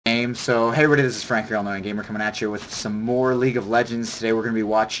team. So, hey everybody, this is Frank, your all-knowing gamer, coming at you with some more League of Legends. Today we're going to be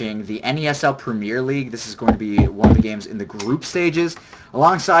watching the ESL Premier League. This is going to be one of the games in the group stages.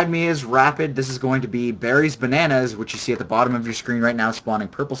 Alongside me is Rapid. This is going to be Berries Bananas, which you see at the bottom of your screen right now, spawning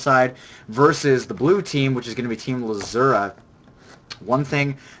purple side, versus the blue team, which is going to be Team Lzuruha. One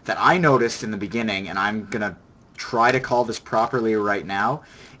thing that I noticed in the beginning, and I'm going to try to call this properly right now,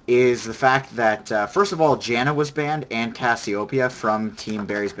 is the fact that, first of all, Janna was banned and Cassiopeia from Team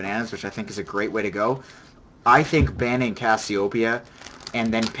Berries Bananas, which I think is a great way to go. I think banning Cassiopeia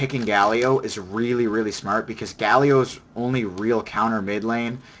and then picking Galio is really, really smart, because Galio's only real counter mid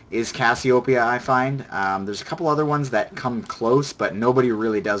lane is Cassiopeia, I find. There's a couple other ones that come close, but nobody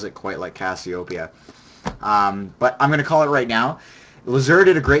really does it quite like Cassiopeia. But I'm going to call it right now. Lzuruha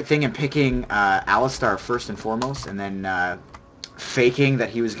did a great thing in picking Alistar first and foremost, and then faking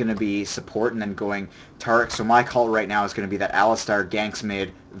that he was going to be support and then going Taric. So my call right now is going to be that Alistar ganks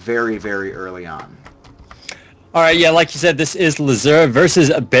mid very, very early on. All right, yeah, like you said, this is Lzuruha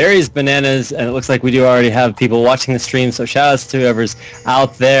versus Berries Bananas, and it looks like we do already have people watching the stream, so shout-outs to whoever's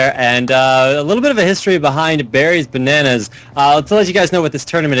out there. And a little bit of a history behind Berries Bananas. To let you guys know what this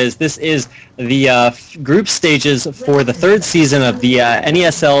tournament is, this is the group stages for the third season of the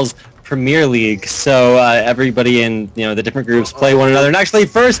ESL's Premier League. So everybody in the different groups play one another. And actually,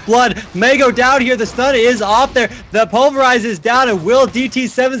 first blood may go down here. The stun is off there. The pulverize is down, and will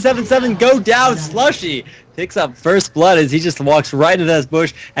DT777 go down? Slushy picks up first blood as he just walks right into this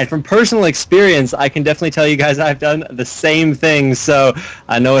bush. And from personal experience, I can definitely tell you guys I've done the same thing. So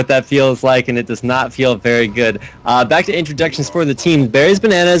I know what that feels like, and it does not feel very good. Back to introductions for the team. Berries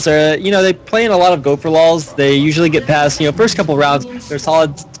Bananas are, they play in a lot of go for lulls. They usually get past, first couple rounds. They're a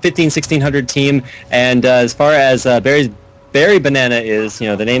solid 1,500-1,600 team. And as far as Berry Banana is,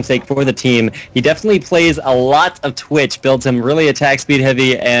 the namesake for the team, he definitely plays a lot of Twitch, builds him really attack speed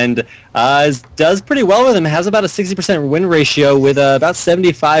heavy, and does pretty well with him. Has about a 60% win ratio with about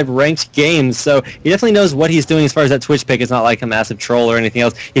 75 ranked games, so he definitely knows what he's doing as far as that Twitch pick. It's not like a massive troll or anything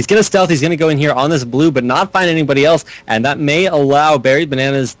else. He's going to stealth, he's going to go in here on this blue, but not find anybody else, and that may allow Berry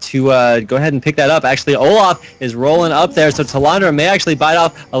Bananas to go ahead and pick that up. Actually, Olaf is rolling up there, so Talandra may actually bite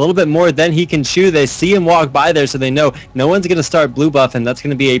off a little bit more than he can chew. They see him walk by there, so they know no one's going to start blue buff, and that's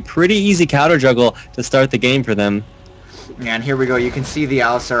going to be a pretty easy counter juggle to start the game for them. Yeah, and here we go. You can see the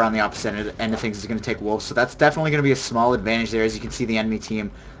Alistar on the opposite end of things is going to take Wolf, so that's definitely going to be a small advantage there. As you can see, the enemy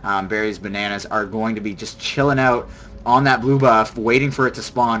team, Berries Bananas, are going to be just chilling out on that blue buff, waiting for it to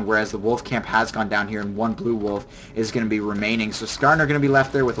spawn, whereas the Wolf camp has gone down here, and one blue Wolf is going to be remaining. So Skarner going to be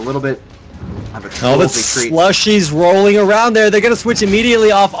left there with a little bit of a but Slushy's rolling around there. They're going to switch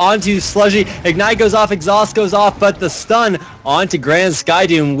immediately off onto Slushy. Ignite goes off, Exhaust goes off, but the stun onto Grand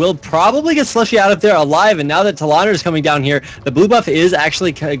Skydoom will probably get Slushy out of there alive. And now that Talandra is coming down here, the blue buff is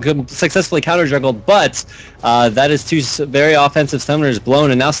actually successfully counter juggled, but that is two very offensive summoners blown,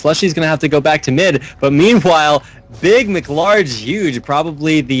 and now Slushy's going to have to go back to mid. But meanwhile, Big McLarge Huge,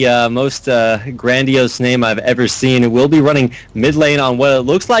 probably the most grandiose name I've ever seen, will be running mid lane on what it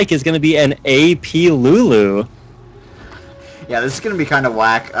looks like is going to be an AP Lulu. Yeah, this is going to be kind of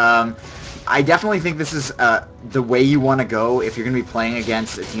whack. I definitely think this is the way you want to go if you're going to be playing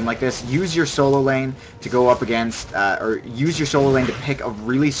against a team like this. Use your solo lane to go up against, or use your solo lane to pick a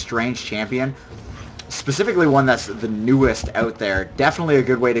really strange champion. Specifically one that's the newest out there. Definitely a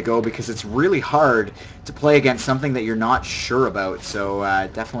good way to go, because it's really hard to play against something that you're not sure about. So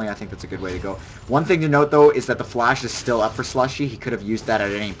definitely I think that's a good way to go. One thing to note though is that the flash is still up for Slushy. He could have used that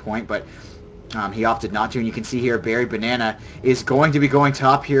at any point, but he opted not to, and you can see here Berry Banana is going to be going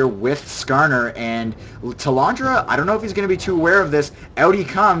top here with Skarner, and Talandra, I don't know if he's going to be too aware of this. Out he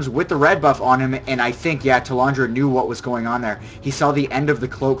comes with the red buff on him, and I think, yeah, Talandra knew what was going on there. He saw the end of the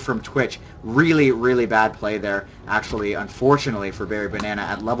cloak from Twitch. Really, really bad play there, actually, unfortunately for Berry Banana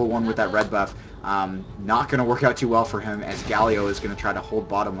at level 1 with that red buff. Not going to work out too well for him, as Galio is going to try to hold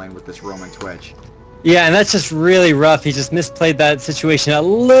bottom lane with this Roman Twitch. Yeah, and that's just really rough. He just misplayed that situation a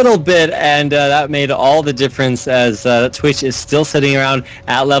little bit, and that made all the difference, as Twitch is still sitting around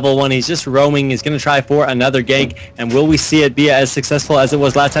at level 1. He's just roaming. He's going to try for another gank, and will we see it be as successful as it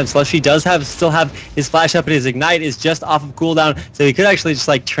was last time? Slushy does still have his flash up, and his Ignite is just off of cooldown, so he could actually just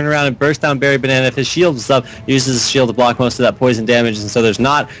turn around and burst down Berry Banana. If his shield is up, he uses his shield to block most of that poison damage, and so there's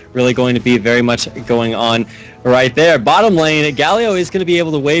not really going to be very much going on right there. Bottom lane, Galio is going to be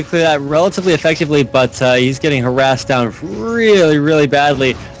able to wave clear that relatively effectively, but he's getting harassed down really, really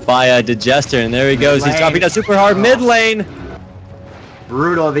badly by Digester, and there he goes. He's dropping down super hard mid lane.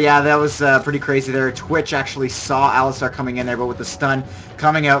 Brutal. Yeah, that was pretty crazy there. Twitch actually saw Alistar coming in there, but with the stun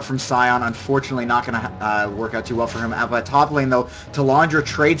coming out from Sion, unfortunately not going to work out too well for him. But top lane, though, Talandra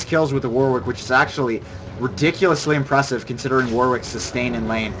trades kills with the Warwick, which is actually ridiculously impressive considering Warwick's sustain in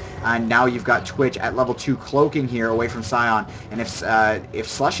lane. And now you've got Twitch at level 2 cloaking here away from Sion. And if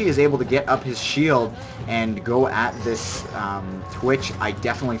Slushy is able to get up his shield and go at this Twitch, I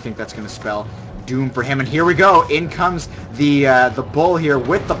definitely think that's going to spell doom for him. And here we go. In comes the bull here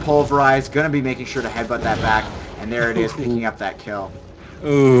with the pulverize. Going to be making sure to headbutt that back. And there it is, picking up that kill.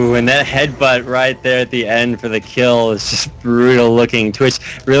 Ooh, and that headbutt right there at the end for the kill is just brutal looking. Twitch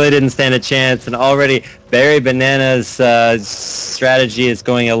really didn't stand a chance, and already Barry Banana's strategy is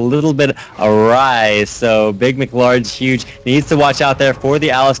going a little bit awry. So Big McLarge Huge needs to watch out there for the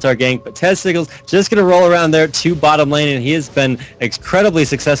Alistar gank, but Testicles just going to roll around there to bottom lane, and he has been incredibly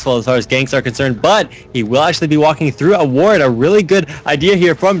successful as far as ganks are concerned, but he will actually be walking through a ward. A really good idea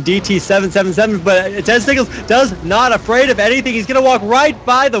here from DT777, but Testicles does not afraid of anything. He's going to walk right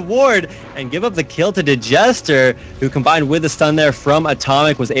by the ward and give up the kill to Digester, who combined with the stun there from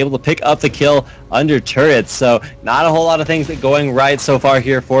Atomic was able to pick up the kill under turrets. So not a whole lot of things going right so far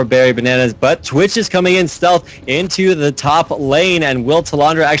here for Barry Bananas, but Twitch is coming in stealth into the top lane, and will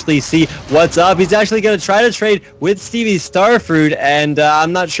Talandra actually see what's up? He's actually going to try to trade with Stevie Starfruit, and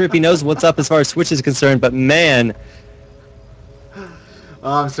I'm not sure if he knows what's up as far as Twitch is concerned, but man.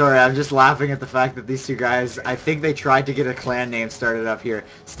 Oh, I'm sorry. I'm just laughing at the fact that these two guys, I think they tried to get a clan name started up here.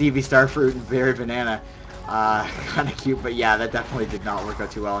 Stevie Starfruit and Barry Banana. Kind of cute, but yeah, that definitely did not work out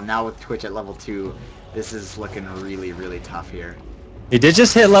too well. And now with Twitch at level 2, this is looking really, really tough here. He did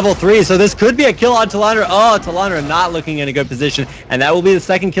just hit level 3, so this could be a kill on Talandra. Oh, Talandra not looking in a good position, and that will be the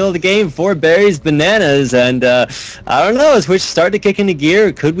second kill of the game for Barry's Bananas. And I don't know, as Twitch start to kick into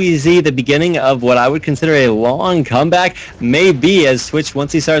gear, could we see the beginning of what I would consider a long comeback? Maybe, as Twitch,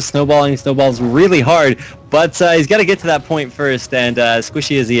 once he starts snowballing, snowballs really hard. But he's got to get to that point first, and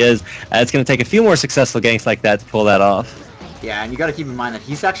squishy as he is, it's going to take a few more successful ganks like that to pull that off. Yeah, and you got to keep in mind that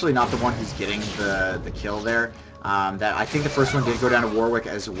he's actually not the one who's getting the kill there. That I think the first one did go down to Warwick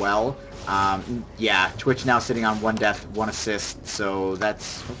as well. Yeah, Twitch now sitting on 1 death, 1 assist, so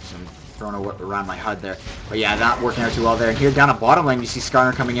that's... Oops, I'm throwing around my HUD there. But yeah, not working out too well there. And here down at bottom lane, you see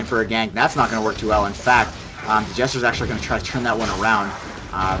Skarner coming in for a gank. That's not going to work too well. In fact, Digester's actually going to try to turn that one around.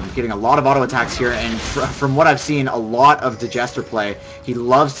 Getting a lot of auto attacks here, and from what I've seen, a lot of Digester play. He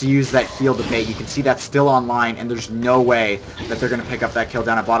loves to use that heal to bait. You can see that's still online, and there's no way that they're going to pick up that kill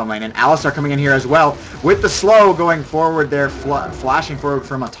down at bottom lane. And Alistar coming in here as well with the slow going forward there, flashing forward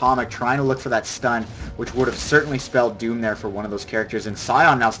from Atomic, trying to look for that stun, which would have certainly spelled doom there for one of those characters. And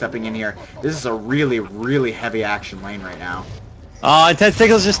Sion now stepping in here. This is a really, really heavy action lane right now. Oh, and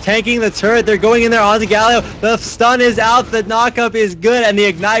Testicles just tanking the turret. They're going in there on the Galio. The stun is out. The knockup is good. And the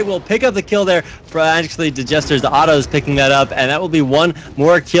Ignite will pick up the kill there. Actually, Digester's auto is picking that up. And that will be one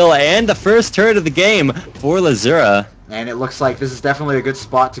more kill and the first turret of the game for Lzuruha. And it looks like this is definitely a good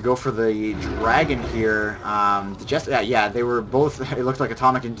spot to go for the Dragon here. Digester, yeah, they were both, it looked like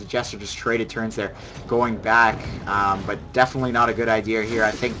Atomic and Digester just traded turns there going back. But definitely not a good idea here. I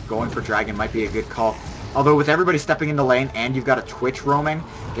think going for Dragon might be a good call. Although with everybody stepping into lane and you've got a Twitch roaming,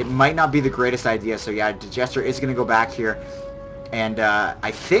 it might not be the greatest idea. So yeah, Digester is going to go back here. And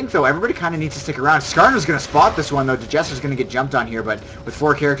I think, though, everybody kind of needs to stick around. Skarner's going to spot this one, though. Digester's going to get jumped on here, but with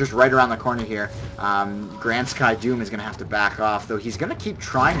 4 characters right around the corner here, Grand Sky Doom is going to have to back off, though he's going to keep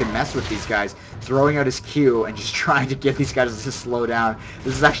trying to mess with these guys, throwing out his Q and just trying to get these guys to slow down.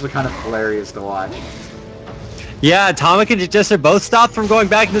 This is actually kind of hilarious to watch. Yeah, Atomic and Digester both stopped from going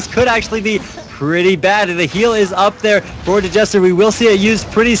back. This could actually be pretty bad. The heal is up there for Digester. We will see it used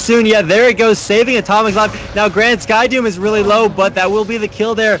pretty soon. Yeah, there it goes, saving Atomic's life. Now, Grand Sky Doom is really low, but that will be the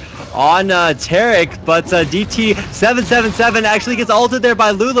kill there on Tarek. But DT777 actually gets ulted there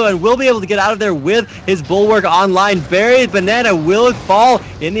by Lulu and will be able to get out of there with his Bulwark online. Buried Banana will fall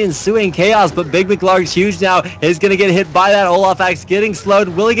in the ensuing chaos, but Big McLarge Huge now is going to get hit by that Olaf Axe, getting slowed.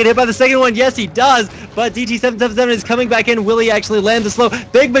 Will he get hit by the second one? Yes, he does, but DT777 is coming back in. Will he actually land the slow?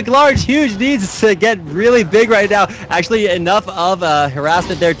 Big McLarge Huge needs to get really big right now. Actually, enough of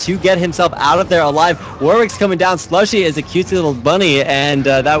harassment there to get himself out of there alive. Warwick's coming down. Slushy is a cute little bunny, and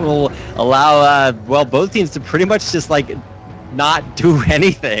that will allow, well, both teams to pretty much just, like, not do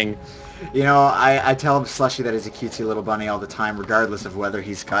anything. You know, I tell Slushy that he's a cutesy little bunny all the time, regardless of whether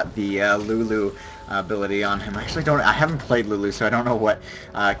he's got the Lulu ability on him. I haven't played Lulu, so I don't know what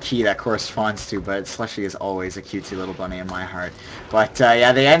key that corresponds to, but Slushy is always a cutesy little bunny in my heart. But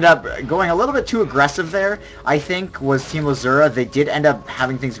yeah, they end up going a little bit too aggressive there, I think, was Team Lzuruha. They did end up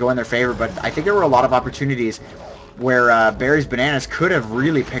having things go in their favor, but I think there were a lot of opportunities where Barry's Bananas could have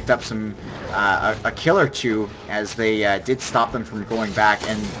really picked up some a kill or two, as they did stop them from going back,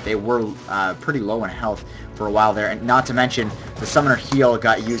 and they were pretty low in health for a while there. And not to mention, the Summoner heal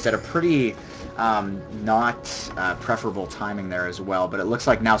got used at a pretty not preferable timing there as well. But it looks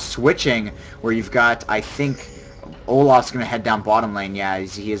like now switching, where you've got, I think, Olaf's going to head down bottom lane. Yeah,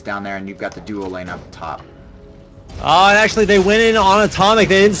 he is down there, and you've got the duo lane up top. Oh, and actually they went in on Atomic.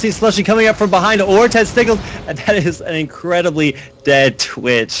 They didn't see Slushy coming up from behind or Ted Stickles, and that is an incredibly dead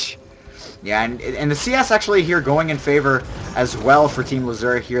Twitch. Yeah, and the CS actually here going in favor as well for Team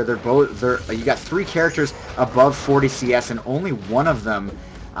Lzuruha here. You got 3 characters above 40 CS, and only one of them,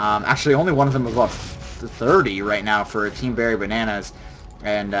 actually only one of them above 30 right now for Team Barry Bananas.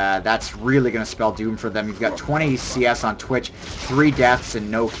 And that's really going to spell doom for them. You've got 20 CS on Twitch, 3 deaths and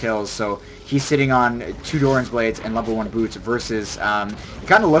no kills, so he's sitting on 2 Doran's Blades and level 1 boots versus, it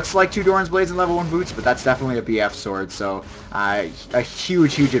kind of looks like 2 Doran's Blades and level 1 boots, but that's definitely a BF sword, so a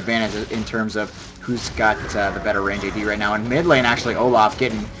huge advantage in terms of who's got the better range AD right now. And mid lane, actually, Olaf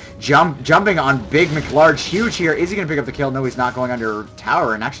getting jumping on Big McLarge, huge here. Is he going to pick up the kill? No, he's not, going under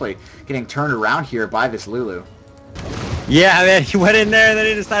tower, and actually getting turned around here by this Lulu. Yeah, man, he went in there and then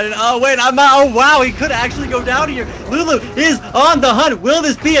he decided, oh, wait, I'm out. Oh, wow, he could actually go down here. Lulu is on the hunt. Will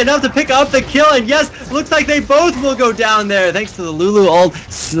this be enough to pick up the kill? And yes, looks like they both will go down there, thanks to the Lulu ult,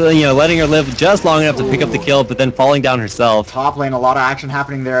 letting her live just long enough to pick up the kill, but then falling down herself. Top lane, a lot of action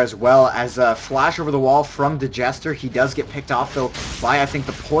happening there as well, as a flash over the wall from Digester. He does get picked off, though, by, I think,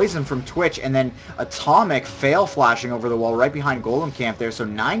 the poison from Twitch, and then Atomic fail flashing over the wall right behind Golem Camp there, so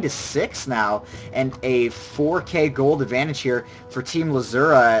 9-6 now, and a 4k gold advantage here for Team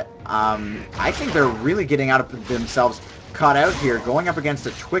Lzuruha. I think they're really getting out of themselves caught out here, going up against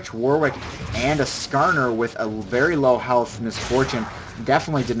a Twitch Warwick and a Skarner with a very low health Misfortune.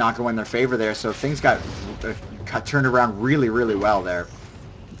 Definitely did not go in their favor there, so things got turned around really well there.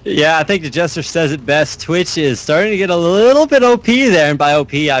 Yeah, I think the Jester says it best. Twitch is starting to get a little bit OP there, and by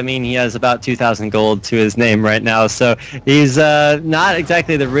OP I mean he has about 2,000 gold to his name right now, so he's not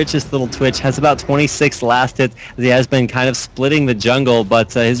exactly the richest little Twitch. Has about 26 last hits. He has been kind of splitting the jungle,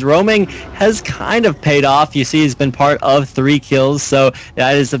 but his roaming has kind of paid off. You see he's been part of 3 kills, so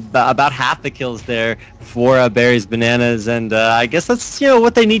that is about half the kills there for Barry's Bananas, and I guess that's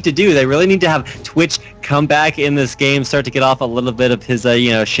what they need to do. They really need to have Twitch come back in this game, start to get off a little bit of his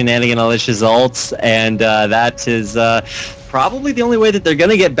shenanigan-alicious ults, and that is probably the only way that they're going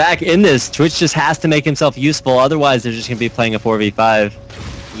to get back in this. Twitch just has to make himself useful, otherwise they're just going to be playing a 4v5.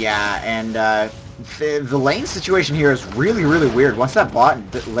 Yeah, and the lane situation here is really weird. Once that bot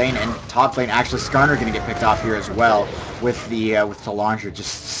lane and top lane, actually Skarner going to get picked off here as well, with Talandra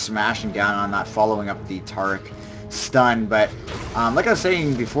just smashing down on that, following up the Taric stun. But like I was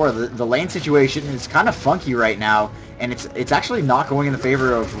saying before, the lane situation is kind of funky right now, and it's actually not going in the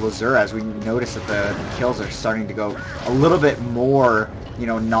favor of Lzuruha, as we notice that the kills are starting to go a little bit more,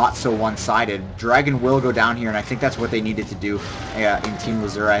 not so one-sided. Dragon will go down here, and I think that's what they needed to do in Team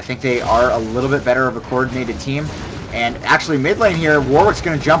Lzuruha. I think they are a little bit better of a coordinated team. And actually, mid lane here, Warwick's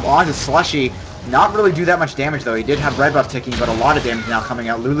going to jump onto Slushy. Not really do that much damage, though. He did have red buff ticking, but a lot of damage now coming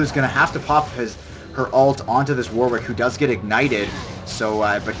out. Lulu's going to have to pop her ult onto this Warwick, who does get ignited. So,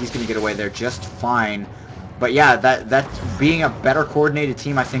 but he's going to get away there just fine. But yeah, that being a better coordinated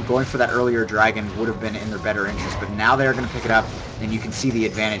team, I think going for that earlier Dragon would have been in their better interest. But now they're going to pick it up, and you can see the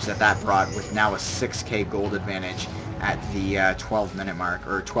advantage that brought, with now a 6k gold advantage at the 12-minute mark,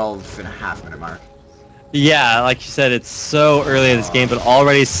 or 12.5-minute mark. Yeah, like you said, it's so early in this game, but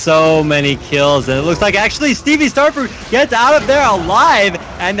already so many kills, and it looks like actually Stevie Starfruit gets out of there alive,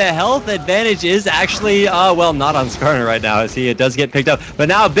 and the health advantage is actually, well, not on Skarner right now, as he does get picked up, but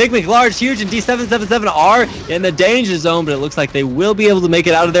now Big McLarge, Huge, and D777 are in the danger zone, but it looks like they will be able to make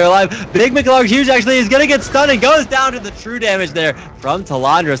it out of there alive. Big McLarge, Huge, actually is going to get stunned and goes down to the true damage there from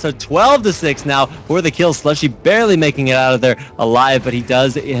Talandra, so 12-6 now for the kill. Slushy barely making it out of there alive, but he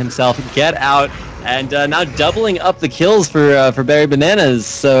does himself get out. And now doubling up the kills for Barry Bananas.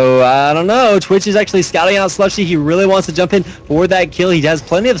 So, I don't know. Twitch is actually scouting out Slushy. He really wants to jump in for that kill. He has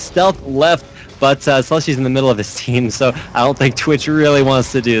plenty of stealth left, but Slushy's in the middle of his team, so I don't think Twitch really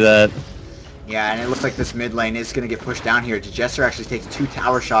wants to do that. Yeah, and it looks like this mid lane is going to get pushed down here. Digester actually takes 2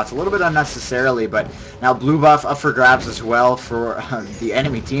 tower shots, a little bit unnecessarily, but now blue buff up for grabs as well for the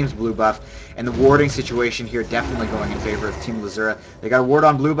enemy team's blue buff. And the warding situation here definitely going in favor of Team Lzuruha. They got a ward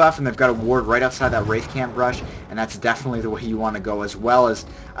on blue buff, and they've got a ward right outside that Wraith Camp brush, and that's definitely the way you want to go, as well as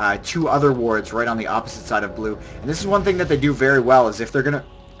 2 other wards right on the opposite side of blue. And this is one thing that they do very well, is if they're going to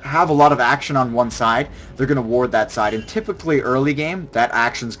have a lot of action on one side, they're going to ward that side. And typically early game, that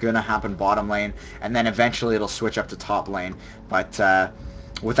action's going to happen bottom lane, and then eventually it'll switch up to top lane. But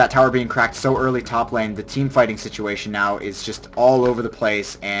with that tower being cracked so early top lane, the team fighting situation now is just all over the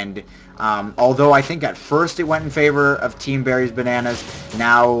place. And although I think at first it went in favor of Team Berries Bananas,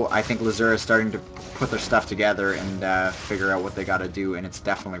 now I think Lzuruha is starting to put their stuff together and figure out what they got to do, and it's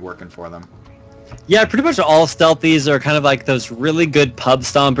definitely working for them. Yeah, pretty much all stealthies are kind of like those really good pub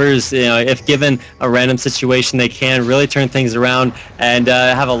stompers. You know, if given a random situation, they can really turn things around and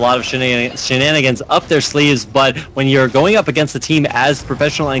have a lot of shenanigans up their sleeves. But when you're going up against a team as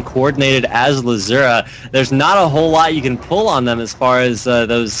professional and coordinated as Lzuruha, there's not a whole lot you can pull on them as far as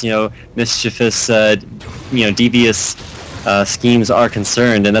those, mischievous, devious schemes are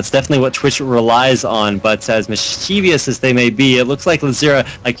concerned, and that's definitely what Twitch relies on. But as mischievous as they may be, it looks like Lzuruha,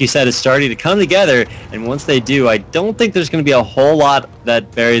 like you said, is starting to come together, and once they do, I don't think there's going to be a whole lot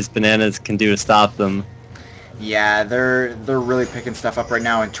that Berries Bananas can do to stop them. Yeah, they're really picking stuff up right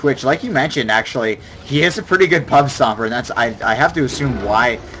now. And Twitch, like you mentioned, actually, he is a pretty good pub stomper, and that's I have to assume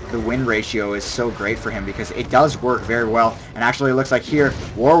why the win ratio is so great for him, because it does work very well. And actually, it looks like here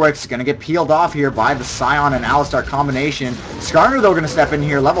Warwick's going to get peeled off here by the Scion and Alistar combination. Skarner, though, going to step in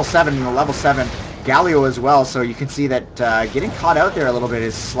here, level 7, and the level 7 Galio as well. So you can see that getting caught out there a little bit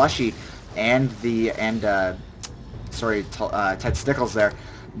is Slushy and Ted Stickles there.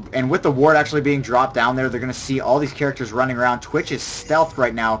 And with the ward actually being dropped down there, they're going to see all these characters running around. Twitch is stealthed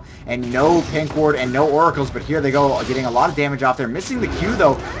right now, and no pink ward and no oracles, but here they go, getting a lot of damage off there. Missing the Q,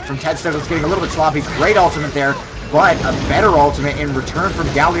 though, from Ted Stickles, getting a little bit sloppy. Great ultimate there, but a better ultimate in return from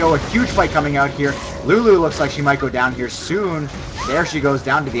Galio. A huge fight coming out here. Lulu looks like she might go down here soon. There she goes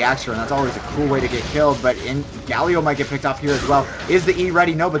down to the axe throw, and that's always a cool way to get killed, but Galio might get picked off here as well. Is the E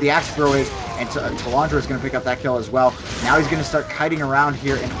ready? No, but the axe throw is, and Talandra is going to pick up that kill as well. Now he's going to start kiting around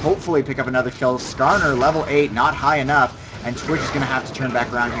here and hopefully pick up another kill. Skarner, level 8, not high enough, and Twitch is going to have to turn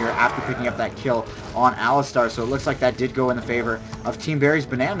back around here after picking up that kill on Alistar. So it looks like that did go in the favor of Team Berries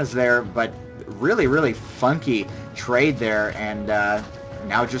Bananas there, but really, really funky trade there, and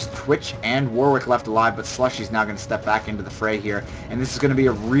now just Twitch and Warwick left alive, but Slushy's now going to step back into the fray here, and this is going to be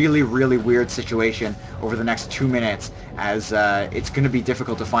a really, really weird situation over the next 2 minutes, as it's going to be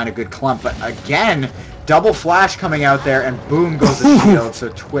difficult to find a good clump. But again, double flash coming out there, and boom goes the shield, so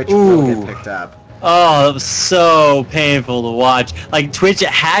Twitch will get picked up. Oh, it was so painful to watch. Like, Twitch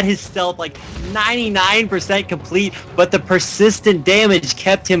had his stealth like 99% complete, but the persistent damage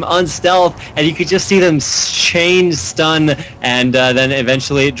kept him unstealthed, and you could just see them chain stun, and then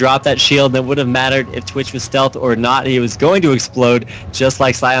eventually drop that shield. That would have mattered if Twitch was stealth or not. He was going to explode, just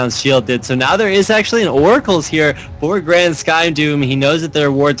like Sion's shield did. So now there is actually an Oracles here for Grand Sky Doom. He knows that there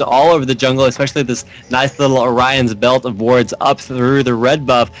are wards all over the jungle, especially this nice little Orion's belt of wards up through the red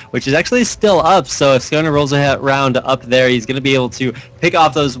buff, which is actually still up. So if Skarner rolls around up there, he's going to be able to pick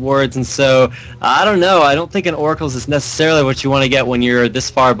off those wards. And so, I don't know. I don't think an Oracles is necessarily what you want to get when you're this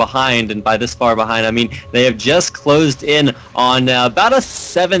far behind. And by this far behind, I mean they have just closed in on about a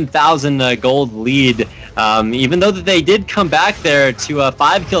 7,000 gold lead. Even though that they did come back there to a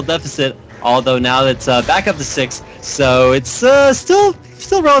 5-kill deficit, although now it's back up to 6. So it's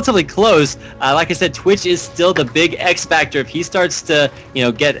still relatively close. Like I said, Twitch is still the big X factor. If he starts to,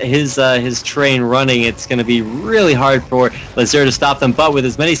 get his train running, it's going to be really hard for Lzuruha to stop them. But with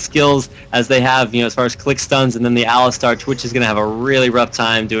as many skills as they have, as far as click stuns and then the Alistar, Twitch is going to have a really rough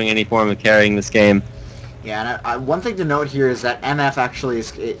time doing any form of carrying this game. Yeah, and one thing to note here is that MF actually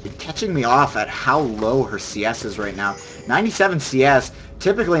is catching me off at how low her CS is right now. 97 CS,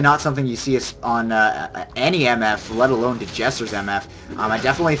 typically not something you see on any MF, let alone Digester's MF. I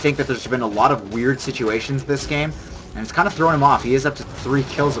definitely think that there's been a lot of weird situations this game, and it's kind of thrown him off. He is up to 3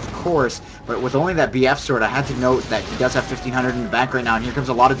 kills, of course, but with only that BF sword, I had to note that he does have 1,500 in the bank right now, and here comes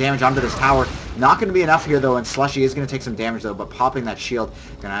a lot of damage onto this tower. Not going to be enough here, though, and Slushy is going to take some damage, though, but popping that shield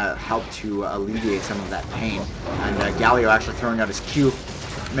going to help to alleviate some of that pain. And Galio actually throwing out his Q,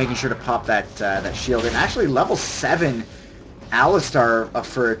 making sure to pop that shield. And actually, level 7 Alistar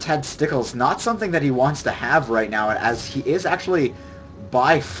for Ted Stickles, not something that he wants to have right now, as he is actually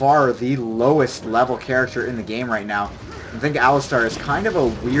by far the lowest level character in the game right now. I think Alistar is kind of a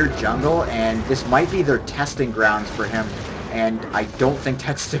weird jungle, and this might be their testing grounds for him. And I don't think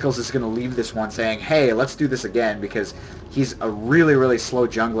Ted Stickles is going to leave this one saying, hey, let's do this again, because he's a really, really slow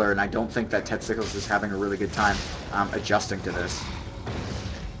jungler, and I don't think that Ted Stickles is having a really good time adjusting to this.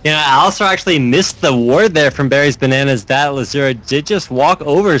 You know, Alistar actually missed the ward there from Barry's Bananas that Lzura did just walk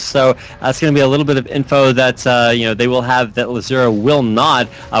over, so that's going to be a little bit of info that, you know, they will have that Lzura will not.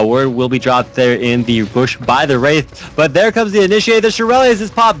 A word will be dropped there in the bush by the Wraith, but there comes the Initiate. The Shirelius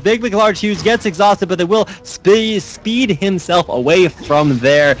is popped. Big McLarge Hughes gets exhausted, but they will speed himself away from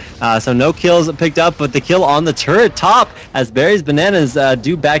there. So no kills picked up, but the kill on the turret top as Barry's Bananas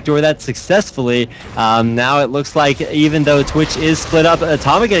do backdoor that successfully. Now it looks like even though Twitch is split up,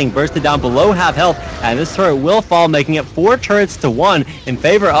 Atomic getting bursted down below half health, and this turret will fall, making it 4 turrets to 1 in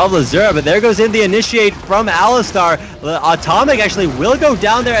favor of Lzura. But there goes in the Initiate from Alistar. Atomic actually will go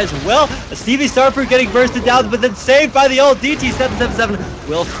down there as well. Stevie Starfruit getting bursted down, but then saved by the ult. DT777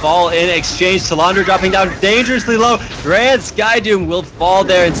 will fall in exchange. Talandra dropping down dangerously low. Grand Skydoom will fall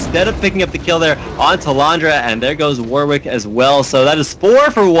there instead of picking up the kill there on Talandra, and there goes Warwick as well. So that is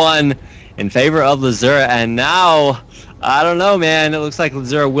 4 for 1 in favor of Lzura, and now I don't know, man. It looks like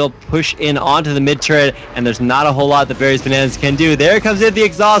Lzura will push in onto the mid turret, and there's not a whole lot that Barry's Bananas can do. There comes in the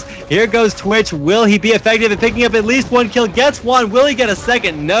exhaust. Here goes Twitch. Will he be effective at picking up at least 1 kill? Gets 1. Will he get a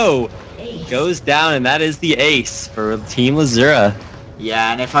second? No. Goes down, and that is the ace for Team Lzura.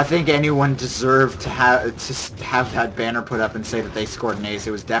 Yeah, and if I think anyone deserved to have that banner put up and say that they scored an ace,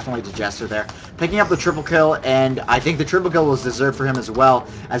 it was definitely Digester there, picking up the triple kill, and I think the triple kill was deserved for him as well,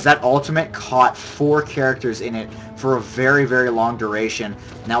 as that ultimate caught 4 characters in it for a very, very long duration.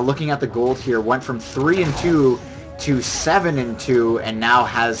 Now looking at the gold here, went from 3-2 to 7-2, and now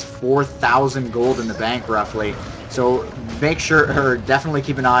has 4,000 gold in the bank roughly. So make sure, or definitely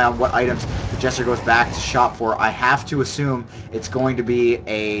keep an eye on what items the Jester goes back to shop for. I have to assume it's going to be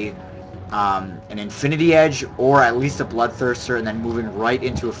an Infinity Edge or at least a Bloodthirster, and then moving right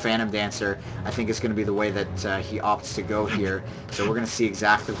into a Phantom Dancer. I think is going to be the way that he opts to go here. So we're going to see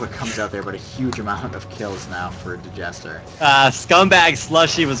exactly what comes out there, but a huge amount of kills now for Digester. Scumbag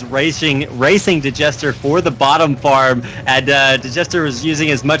Slushy was racing Digester for the bottom farm, and Digester was using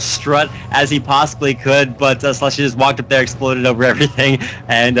as much strut as he possibly could, but Slushy just walked up there, exploded over everything,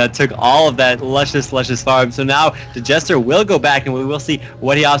 and took all of that luscious farm. So now Digester will go back, and we will see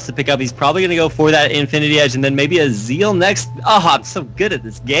what he opts to pick up. He's probably going to go for that Infinity Edge, and then maybe a Zeal next. Oh, I'm so good at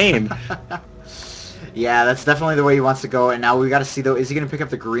this game. Yeah, that's definitely the way he wants to go, and now we got to see, though, is he going to pick up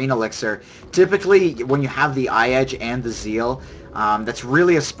the green elixir? Typically, when you have the Eye Edge and the Zeal, that's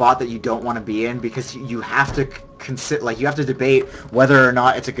really a spot that you don't want to be in, because you have to you have to debate whether or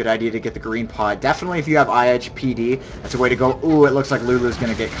not it's a good idea to get the green pod. Definitely if you have Eye Edge PD, that's a way to go. Ooh, it looks like Lulu's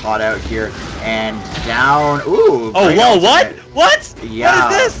going to get caught out here, and down. Ooh. Oh, whoa, what? What? Yeah.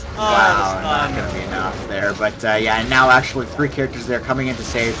 What is this? Wow, not going to be enough there. But yeah, and now actually 3 characters there coming in to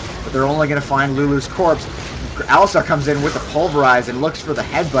save, but they're only going to find Lulu's corpse. Alistar comes in with the Pulverize and looks for the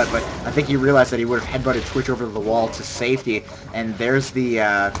headbutt, but I think he realized that he would have headbutted Twitch over the wall to safety. And there's the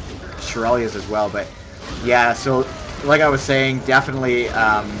Shirelias as well. But yeah, so like I was saying, definitely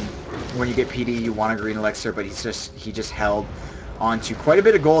when you get PD, you want a green elixir, but he just held onto quite a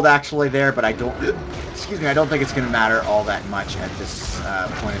bit of gold actually there. But I don't think it's going to matter all that much at this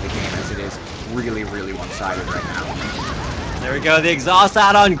point of the game, as it is really, really one-sided right now. There we go, the exhaust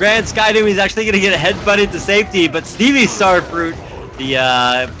out on Grand Skydoom. He's actually going to get a headbutt to safety, but Stevie Starfruit,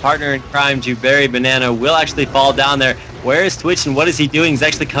 the partner in crime to Barry Banana, will actually fall down there. Where is Twitch, and what is he doing? He's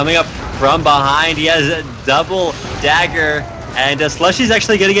actually coming up from behind. He has a double dagger, and Slushy's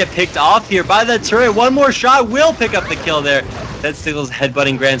actually going to get picked off here by the turret. One more shot will pick up the kill there. That Stiggles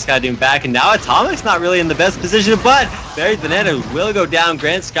headbutting Grand Skydoom back, and now Atomic's not really in the best position, but Barry Banana will go down.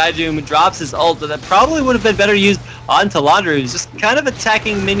 Grand Skydoom drops his ult, but that probably would have been better used on Talandra, who's just kind of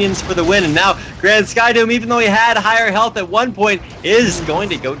attacking minions for the win. And now Grand Skydoom, even though he had higher health at one point, is going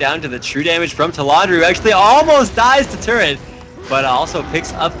to go down to the true damage from Talandra, who actually almost dies to turret, but also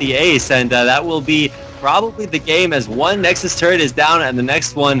picks up the ace, and that will be probably the game, as one Nexus turret is down and the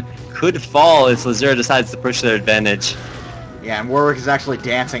next one could fall if Lzura decides to push their advantage. Yeah, and Warwick is actually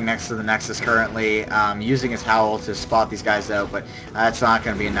dancing next to the Nexus currently, using his Howl to spot these guys out, but that's not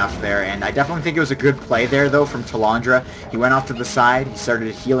going to be enough there. And I definitely think it was a good play there, though, from Talandra. He went off to the side, he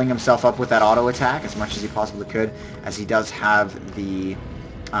started healing himself up with that auto attack as much as he possibly could, as he does have the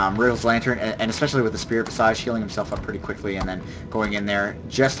Riddle's Lantern, and especially with the Spirit Visage, healing himself up pretty quickly, and then going in there,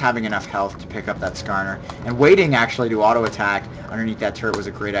 just having enough health to pick up that Skarner. And waiting, actually, to auto attack underneath that turret was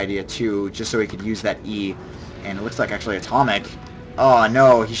a great idea, too, just so he could use that E. And it looks like actually Atomic. Oh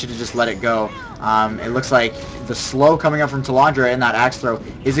no, he should have just let it go. It looks like the slow coming up from Talandra in that axe throw.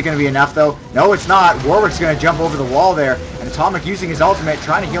 Is it going to be enough though? No, it's not. Warwick's going to jump over the wall there. And Atomic using his ultimate,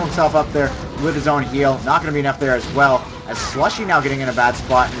 trying to heal himself up there with his own heal. Not going to be enough there as well. As Slushy now getting in a bad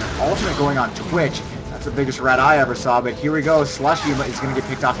spot, and an ultimate going on Twitch. That's the biggest red I ever saw, but here we go. Slushy is going to get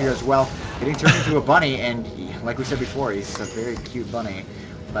picked off here as well. Getting turned into a bunny, and like we said before, he's a very cute bunny.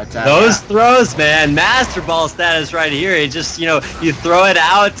 But, those throws, man, master ball status right here. It just, you throw it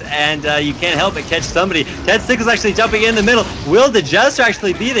out and you can't help but catch somebody. Ted Stickles actually jumping in the middle. Will the Jester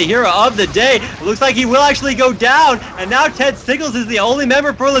actually be the hero of the day? It looks like he will actually go down, and now Ted Stickles is the only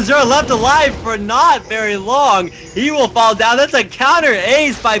member for Lzuruha left alive for not very long. He will fall down. That's a counter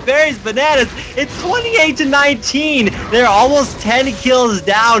ace by Barry's Bananas. It's 28-19. They're almost 10 kills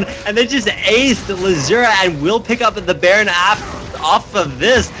down, and they just aced Lzuruha and will pick up the Baron off of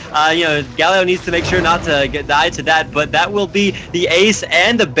this. Galio needs to make sure not to die to that, but that will be the ace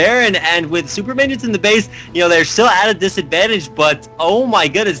and the Baron, and with super minions in the base, they're still at a disadvantage, but oh my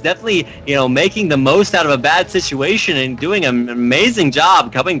goodness, definitely, making the most out of a bad situation and doing an amazing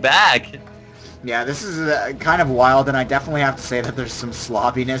job coming back. Yeah, this is kind of wild, and I definitely have to say that there's some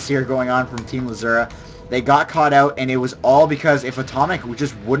sloppiness here going on from Team Lzuruha. They got caught out, and it was all because if Atomic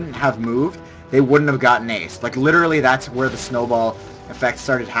just wouldn't have moved, they wouldn't have gotten ace. Like, literally, that's where the snowball effect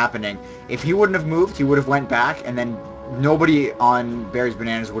started happening. If he wouldn't have moved, he would have went back, and then nobody on Barry's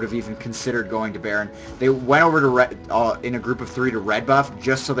Bananas would have even considered going to Baron. They went over to red, in a group of 3 to red buff,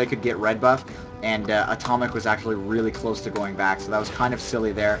 just so they could get red buff, and Atomic was actually really close to going back, so that was kind of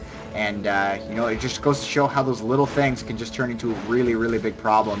silly there. And, it just goes to show how those little things can just turn into really, really big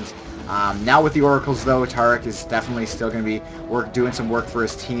problems. Now with the Oracles, though, Tarek is definitely still going to be doing some work for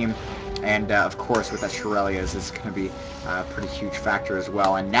his team. And, of course, with that Shirelia's is going to be a pretty huge factor as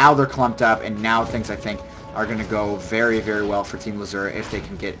well. And now they're clumped up, and now things, I think, are going to go very, very well for Team Lzuruha if they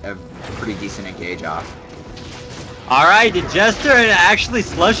can get a pretty decent engage off. Alright, Jester, and actually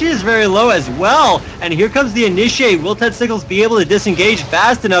Slushy is very low as well. And here comes the initiate. Will Ted Stickles be able to disengage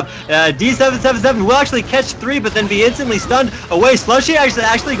fast enough? D777 will actually catch 3, but then be instantly stunned away. Slushy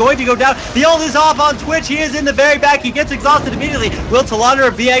actually going to go down. The ult is off on Twitch. He is in the very back. He gets exhausted immediately. Will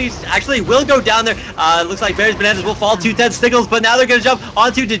Talandra actually will go down there. Looks like Barry's Bananas will fall to Ted Stickles, but now they're going to jump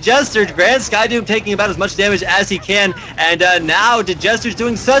onto Jester. Grand Skydoom taking about as much damage as he can. And now Jester's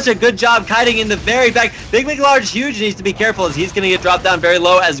doing such a good job kiting in the very back. Big, large, huge needs to be careful as he's going to get dropped down very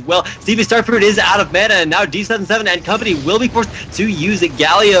low as well. Stevie Starfruit is out of mana, and now D77 and company will be forced to use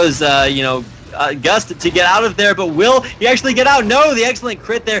Galio's, Gust to get out of there, but will he actually get out? No, the excellent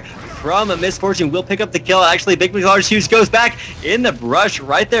crit there from a Misfortune will pick up the kill. Actually, Big Large Huge goes back in the brush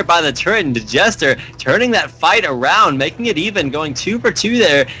right there by the turret, and Jester turning that fight around, making it even, going 2 for 2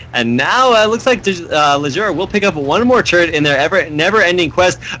 there. And now it looks like Lzuruha will pick up one more turret in their never-ending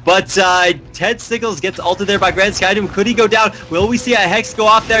quest, but Ted Stickles gets ulted there by Grand Skydoom. Could he go down? Will we see a Hex go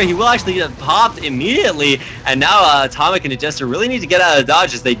off there? He will actually get popped immediately, and now Atomic and Jester really need to get out of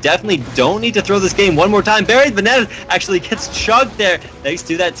dodge, as they definitely don't need to throw this game one more time. Barry's Bananas actually gets chugged there thanks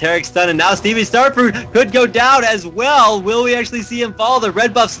to that Tarek stun, and now Stevie Starfruit could go down as well. Will we actually see him fall? The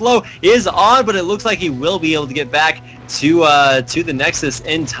red buff slow is on, but it looks like he will be able to get back to the Nexus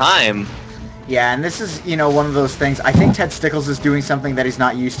in time. Yeah, and this is, one of those things. I think Ted Stickles is doing something that he's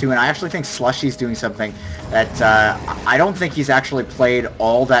not used to, and I actually think Slushy's doing something that I don't think he's actually played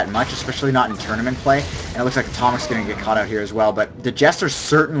all that much, especially not in tournament play. And it looks like Atomic's going to get caught out here as well, but the Jester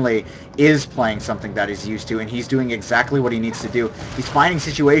certainly is playing something that he's used to, and he's doing exactly what he needs to do. He's finding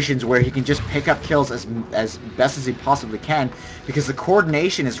situations where he can just pick up kills as best as he possibly can, because the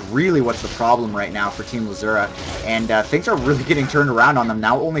coordination is really what's the problem right now for Team Lzuruha, and things are really getting turned around on them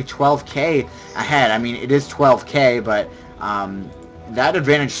now. Only 12k ahead. I mean, it is 12k, but that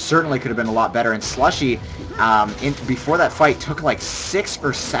advantage certainly could have been a lot better. And Slushy, before that fight, took like 6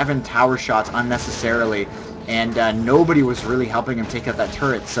 or 7 tower shots unnecessarily, and nobody was really helping him take out that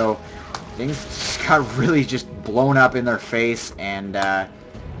turret, so things just got really just blown up in their face, and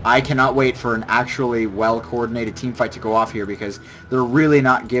I cannot wait for an actually well-coordinated team fight to go off here, because they're really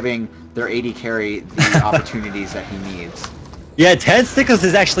not giving their AD carry the opportunities that he needs. Yeah, Ted Stickles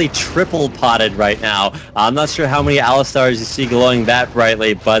is actually triple potted right now. I'm not sure how many Alistars you see glowing that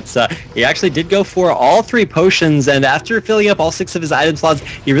brightly, but he actually did go for all 3 potions, and after filling up all 6 of his item slots,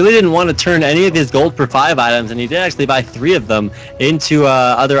 he really didn't want to turn any of his gold for 5 items, and he did actually buy 3 of them into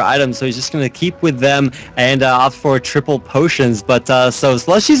other items, so he's just going to keep with them and opt for triple potions. But so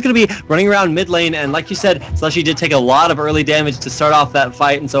Slushy's going to be running around mid lane, and like you said, Slushy did take a lot of early damage to start off that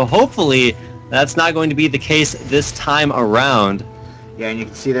fight, and so hopefully that's not going to be the case this time around. Yeah, and you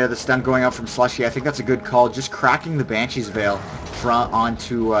can see there the stun going out from Slushy. I think that's a good call. Just cracking the Banshee's Veil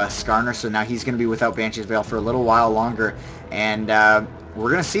onto Skarner, so now he's going to be without Banshee's Veil for a little while longer. And we're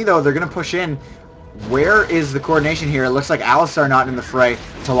going to see, though, they're going to push in. Where is the coordination here? It looks like Alistar not in the fray.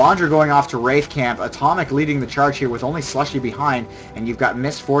 Talandra going off to Wraith Camp. Atomic leading the charge here with only Slushy behind. And you've got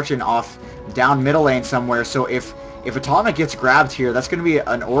Misfortune off down middle lane somewhere. So if Atomic gets grabbed here, that's going to be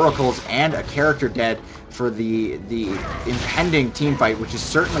an Oracles and a character dead for the impending team fight, which is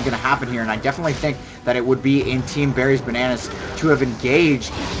certainly going to happen here. And I definitely think that it would be in Team Berries Bananas to have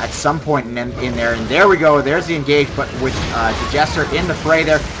engaged at some point in there. And there we go. There's the engage, but with Digester in the fray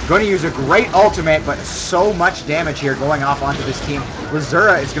there. Going to use a great ultimate, but so much damage here going off onto this team.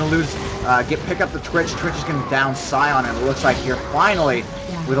 Lzuruha is going to lose, pick up the Twitch. Twitch is going to down Scion, and it looks like here finally,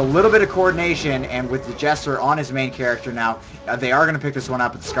 with a little bit of coordination and with the Jester on his main character now, they are going to pick this one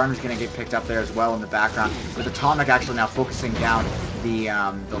up, but Skarner's going to get picked up there as well in the background. With Atomic actually now focusing down the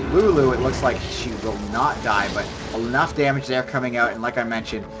Lulu, it looks like she will not die, but enough damage there coming out, and like I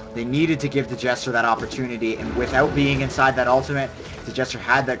mentioned, they needed to give the Jester that opportunity, and without being inside that ultimate, the Jester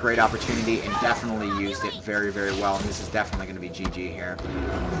had that great opportunity and definitely used it very, very well, and this is definitely going to be GG here.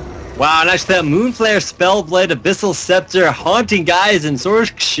 Wow, and actually that Moonflare, Spellblade, Abyssal Scepter, Haunting Guys, and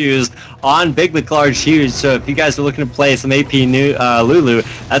Sword Shoes on Big McLarge Huge. So if you guys are looking to play some AP Lulu,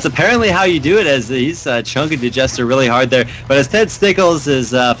 that's apparently how you do it, as he's chunking Digester really hard there. But as Ted Stickles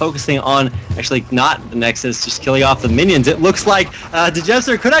is focusing on actually not the Nexus, just killing off the minions, it looks like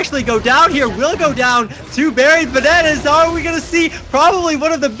Digester could actually go down here, will go down to Berries Bananas. Are we going to see probably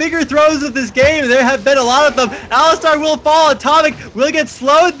one of the bigger throws of this game? There have been a lot of them. Alistar will fall, Atomic will get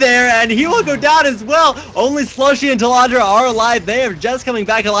slowed there, and he will go down as well. Only Slushy and Talandra are alive. They are just coming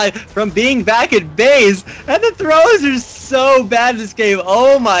back alive from being back at base, and the throws are so bad this game.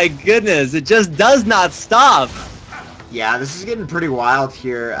 Oh my goodness, it just does not stop. Yeah, this is getting pretty wild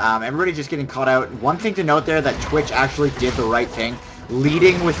here. Everybody just getting caught out. One thing to note there, that Twitch actually did the right thing,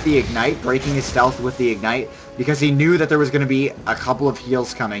 leading with the Ignite, breaking his stealth with the Ignite, because he knew that there was going to be a couple of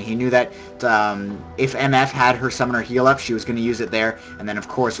heals coming. He knew that if MF had her summoner heal up, she was going to use it there. And then, of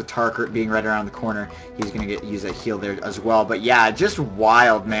course, with Tarkert being right around the corner, he's going to use that heal there as well. But yeah, just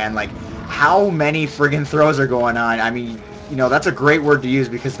wild, man. Like, how many friggin' throws are going on? I mean, you know, that's a great word to use,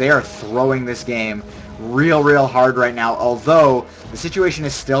 because they are throwing this game real hard right now, although the situation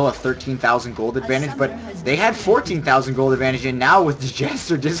is still a 13,000 gold advantage, but they had 14,000 gold advantage, and now with the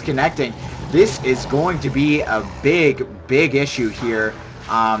Jester disconnecting, this is going to be a big issue here,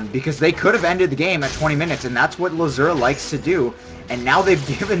 because they could have ended the game at 20 minutes, and that's what Lzuruha likes to do, and now they've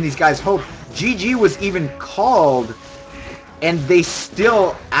given these guys hope. GG was even called, and they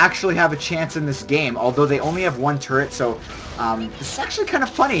still actually have a chance in this game, although they only have one turret, so it's actually kind of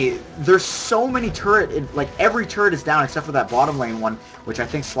funny. There's so many like every turret is down except for that bottom lane one, which I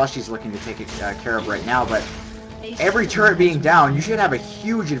think Slushy's looking to take care of right now, but every turret being down, you should have a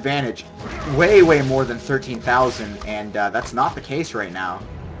huge advantage, way more than 13,000, and that's not the case right now.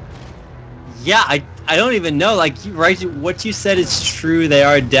 Yeah, I don't even know. Like, right, what you said is true. They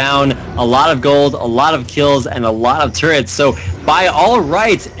are down a lot of gold, a lot of kills, and a lot of turrets. So by all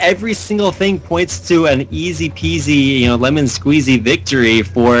rights, every single thing points to an easy peasy, you know, lemon squeezy victory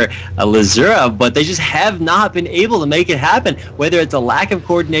for Lzuruha, but they just have not been able to make it happen. Whether it's a lack of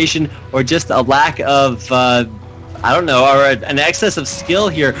coordination or just a lack of I don't know, or an excess of skill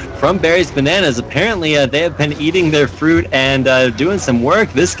here from Berries Bananas. Apparently, they have been eating their fruit and doing some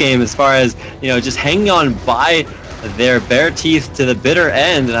work this game, as far as, you know, just hanging on by their bare teeth to the bitter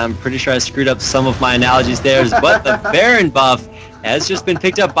end. And I'm pretty sure I screwed up some of my analogies there, but the Baron buff has just been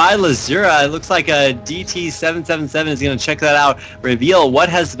picked up by Lzuruha. It looks like a DT777 is going to check that out, reveal what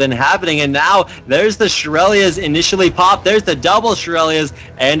has been happening, and now there's the Shurelias initially popped. There's the double Shurelias,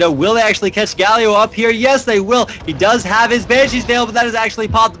 and will they actually catch Galio up here? Yes, they will. He does have his Banshee's Veil, but that is actually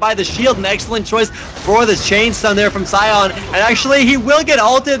popped by the shield. An excellent choice for the Chain Stun there from Scion, and actually he will get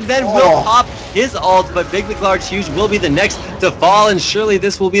ulted, then will pop his ult, but Big McLarge Huge will be the next to fall, and surely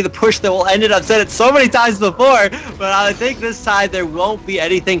this will be the push that will end it. I've said it so many times before, but I think this time there won't be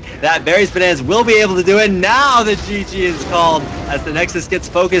anything that Berries Bananas will be able to do, and now the GG is called as the Nexus gets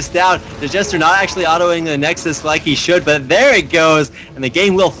focused down. The Jester not actually autoing the Nexus like he should, but there it goes, and the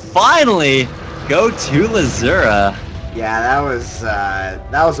game will finally go to Lzuruha. Yeah,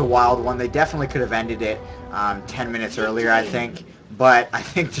 that was a wild one. They definitely could have ended it 10 minutes earlier, I think. But I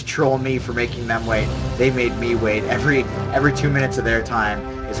think to troll me for making them wait, they made me wait. Every 2 minutes of their time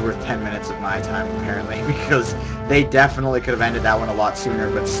is worth 10 minutes of my time, apparently, because they definitely could have ended that one a lot sooner.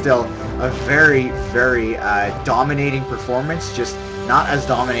 But still, a very dominating performance, just not as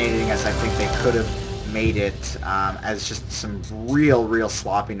dominating as I think they could have made it, as just some real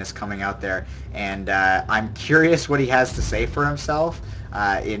sloppiness coming out there. And I'm curious what he has to say for himself.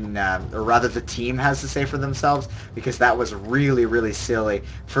 or rather the team has to say for themselves, because that was really, really silly.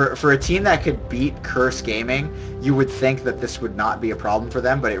 For a team that could beat Curse Gaming, you would think that this would not be a problem for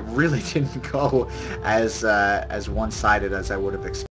them, but it really didn't go as one-sided as I would have expected.